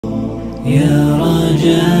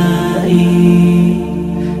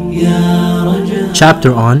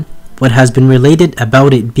Chapter on what has been related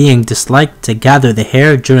about it being disliked to gather the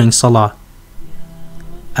hair during Salah.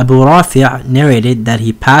 Abu Rafi' narrated that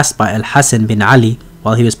he passed by Al-Hasan bin Ali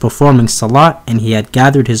while he was performing Salah, and he had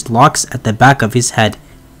gathered his locks at the back of his head.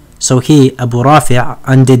 So he, Abu Rafi',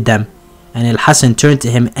 undid them, and Al-Hasan turned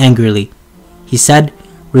to him angrily. He said,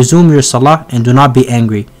 "Resume your Salah and do not be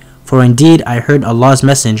angry, for indeed I heard Allah's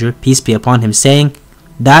Messenger, peace be upon him, saying,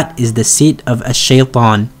 that is the seat of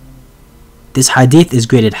ash-shaytan." This hadith is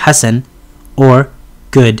graded Hasan or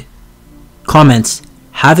good. Comments: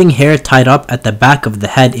 having hair tied up at the back of the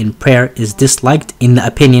head in prayer is disliked in the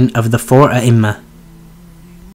opinion of the four A'imma.